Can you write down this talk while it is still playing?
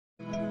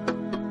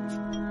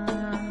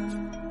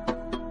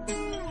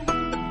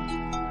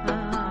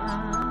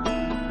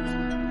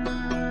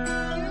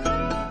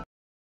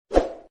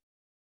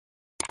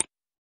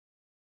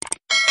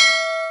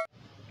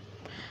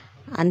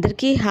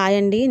అందరికీ హాయ్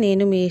అండి.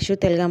 నేను మీ యశు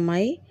తెలుగు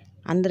అమ్మాయి.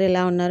 అందరూ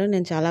ఎలా ఉన్నారు?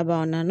 నేను చాలా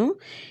బాగున్నాను.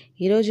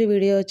 ఈరోజు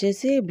వీడియో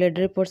వచ్చేసి బ్లడ్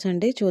రిపోర్ట్స్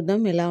అండి.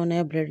 చూద్దాం ఎలా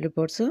ఉన్నాయో బ్లడ్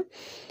రిపోర్ట్స్.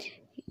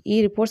 ఈ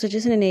రిపోర్ట్స్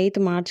వచ్చేసి నేను 8th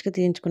మార్చ్కి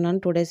తీయించుకున్నాను,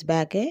 2 days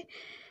బ్యాకే.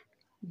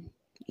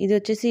 ఇది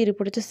వచ్చేసి ఈ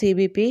రిపోర్ట్ వచ్చేసి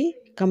CBP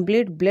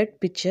complete blood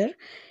picture,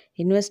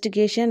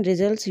 investigation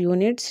results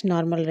units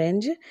normal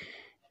range.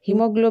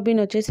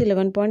 Haemoglobin వచ్చేసి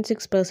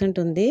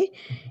 11.6% ఉంది.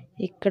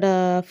 ఇక్కడ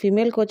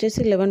ఫీమేల్కి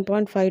వచ్చేసి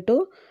 11.5 to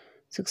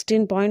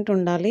 16 పాయింట్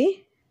ఉండాలి.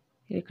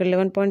 ఇక్కడ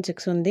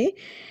 11.6 ఉంది.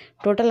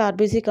 టోటల్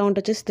RBC కౌంట్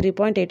వచ్చేసి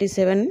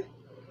 3.87.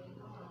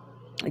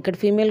 ఇక్కడ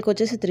ఫీమేల్కి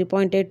వచ్చేసి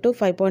 3.8 to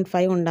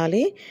 5.5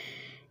 ఉండాలి.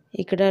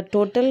 ఇక్కడ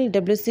టోటల్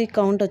WC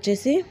కౌంట్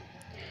వచ్చేసి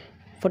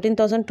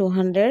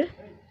 14,200.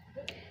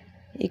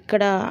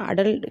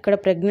 ఇక్కడ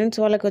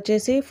ప్రెగ్నెంట్స్ వాళ్ళకి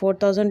వచ్చేసి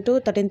 4,000 to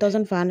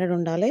 13,500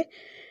 ఉండాలి.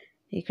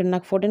 ఇక్కడ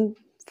నాకు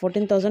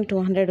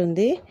 14,200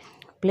 ఉంది.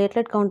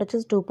 ప్లేట్లెట్ కౌంట్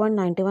వచ్చేసి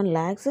 2.91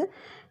 lakhs.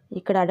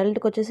 ఇక్కడ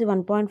అడల్ట్కి వచ్చేసి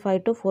 1.5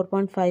 to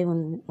 4.5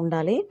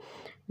 ఉండాలి.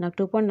 నాకు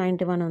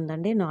 2.91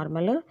 ఉందండి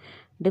నార్మల్.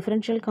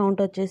 డిఫరెన్షియల్ కౌంట్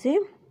వచ్చేసి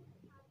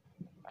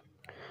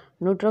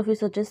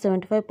న్యూట్రోఫిల్స్ వచ్చేసి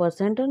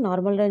 75%,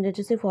 నార్మల్ రేంజ్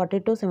వచ్చేసి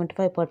 40 to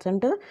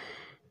 75%.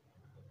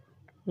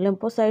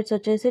 లింపోసైట్స్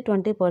వచ్చేసి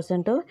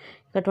 20%,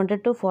 ఇక్కడ 20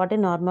 to 40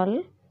 నార్మల్.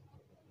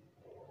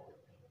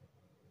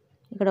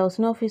 ఇక్కడ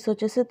ఓసినోఫిల్స్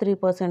వచ్చేసి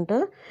 3%,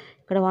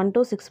 ఇక్కడ 1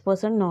 to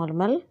 6%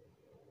 నార్మల్.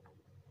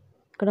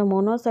 ఇక్కడ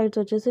మోనోసైట్స్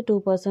వచ్చేసి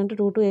 2%,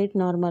 2 to 8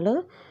 నార్మల్.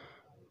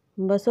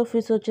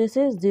 బసోఫిల్స్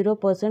వచ్చేసి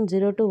 0%,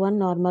 0 to 1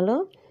 నార్మల్.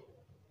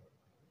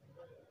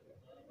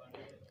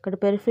 ఇక్కడ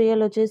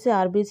పెరిఫియల్ వచ్చేసి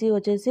RBC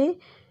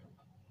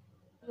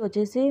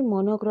వచ్చేసి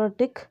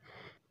మోనోక్రోటిక్,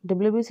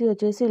 WBC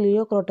వచ్చేసి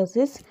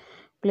లియోక్రోటసిస్,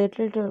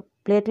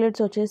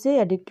 ప్లేట్లెట్స్ వచ్చేసి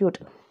అడిక్యూట్.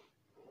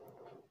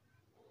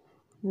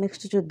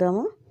 నెక్స్ట్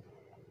చూద్దాము.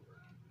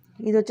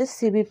 ఇది వచ్చేసి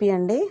CBP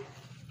అండి.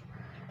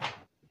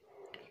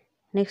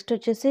 నెక్స్ట్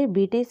వచ్చేసి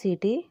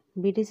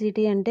BTCT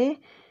అంటే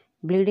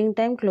బ్లీడింగ్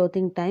టైం,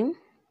 క్లోతింగ్ టైం.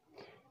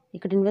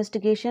 ఇక్కడ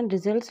investigation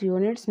results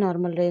units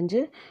normal range.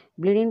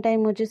 Bleeding time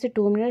వచ్చేసి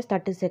 2 minutes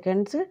 30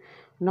 seconds,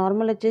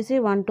 నార్మల్ వచ్చేసి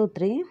 1 to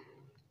 3.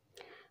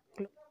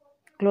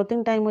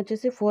 క్లోతింగ్ టైం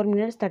వచ్చేసి 4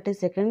 minutes 30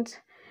 seconds.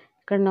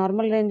 ఇక్కడ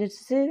నార్మల్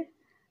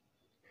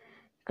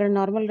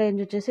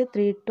రేంజ్ వచ్చేసి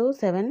 3 to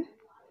 7.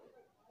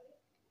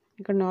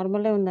 ఇక్కడ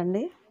నార్మలే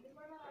ఉందండి.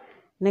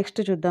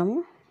 నెక్స్ట్ చూద్దాము.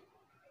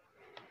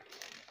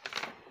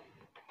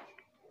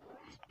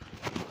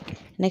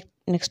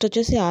 నెక్స్ట్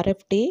వచ్చేసి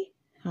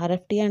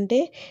RFT అంటే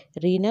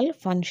renal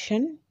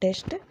function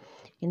test,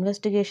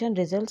 investigation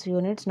results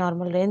units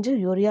normal range.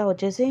 Urea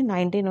వచ్చేసి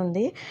 19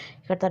 ఉంది.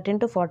 ఇక్కడ 13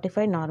 to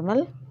 45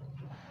 నార్మల్.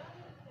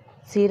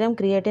 సీరం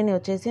క్రియేటిన్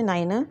వచ్చేసి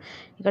 9.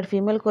 ఇక్కడ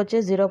ఫీమేల్కి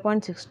వచ్చేసి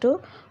 0.6 to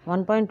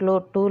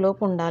 1.2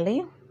 లోపు ఉండాలి.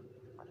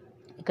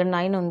 ఇక్కడ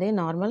 9 ఉంది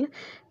నార్మల్.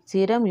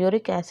 సీరం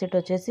యూరిక్ యాసిడ్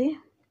వచ్చేసి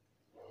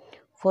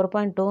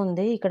 4.2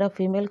 ఉంది. ఇక్కడ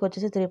ఫీమేల్కి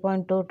వచ్చేసి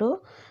 3.2 to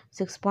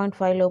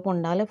 6.5 లోపు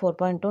ఉండాలి.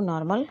 4.2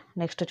 నార్మల్.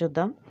 నెక్స్ట్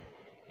చూద్దాం.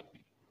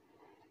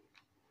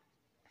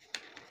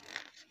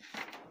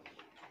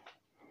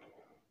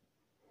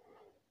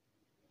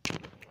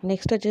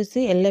 నెక్స్ట్ వచ్చేసి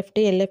LFT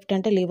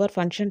అంటే liver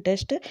function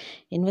test,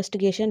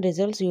 investigation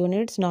results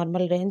units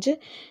normal range.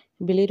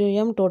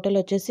 Bilirubin total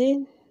వచ్చేసి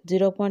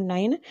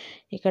 0.9.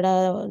 ఇక్కడ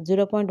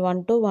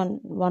 0.1 to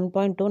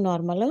 1.2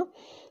 నార్మల్.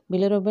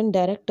 బిలిరూబిన్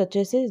డైరెక్ట్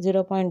వచ్చేసి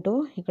 0.2.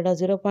 ఇక్కడ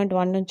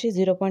 0.1 నుంచి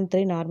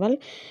 0.3 నార్మల్.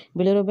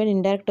 బిలిరూబిన్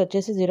ఇండైరెక్ట్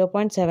వచ్చేసి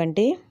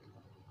 0.70.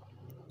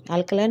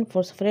 ఆల్కలైన్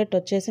ఫాస్ఫేట్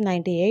వచ్చేసి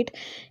 98.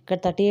 ఇక్కడ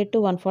 38 to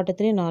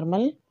 143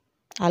 నార్మల్.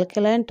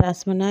 ఆల్కలైన్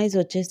ట్రాన్స్మనైజ్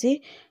వచ్చేసి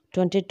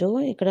 22.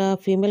 ఇక్కడ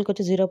ఫీమేల్కి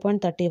వచ్చి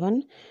 0.31,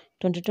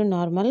 22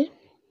 నార్మల్.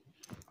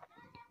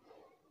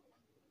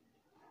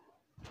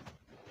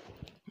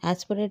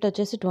 ఆస్పిరేట్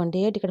వచ్చేసి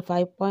 28. ఇక్కడ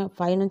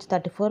 5 నుంచి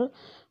 34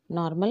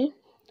 నార్మల్.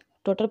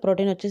 టోటల్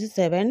ప్రోటీన్ వచ్చేసి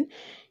 7.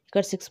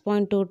 ఇక్కడ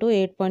 6.2 to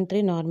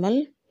 8.3 నార్మల్.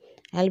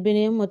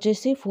 అల్బినియం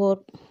వచ్చేసి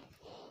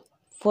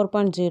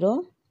 4.0,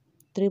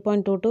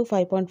 3.2 to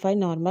 5.5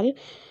 నార్మల్.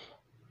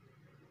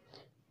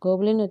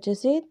 గోబ్లిన్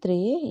వచ్చేసి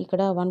 3.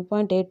 ఇక్కడ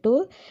 1.8 to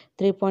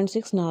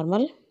 3.6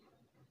 నార్మల్.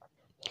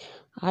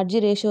 RG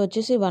రేషియో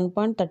వచ్చేసి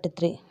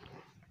 1.33.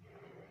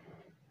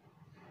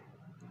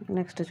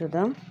 నెక్స్ట్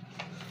చూద్దాం.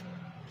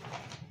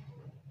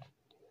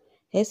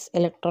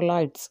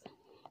 S-Electrolytes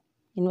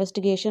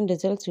investigation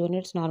results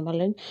units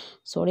normal.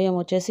 Sodium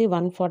వచ్చేసి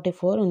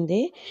 144 ఉంది.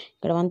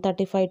 ఇక్కడ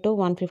 135 to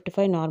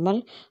 155 నార్మల్.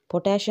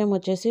 పొటాషియం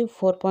వచ్చేసి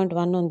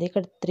 4.1 ఉంది.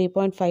 ఇక్కడ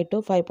 3.5 to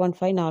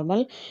 5.5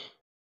 నార్మల్.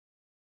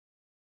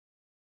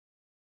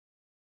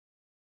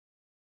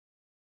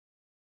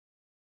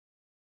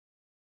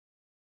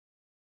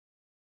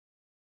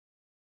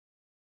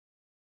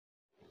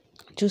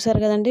 చూసారు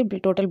కదండి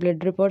టోటల్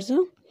బ్లడ్ రిపోర్ట్స్.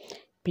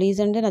 ప్లీజ్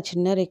అండి, నా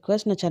చిన్న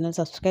రిక్వెస్ట్, నా ఛానల్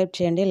సబ్స్క్రైబ్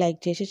చేయండి, లైక్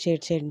చేసి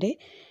షేర్ చేయండి.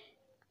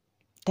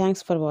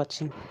 Thanks for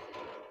watching.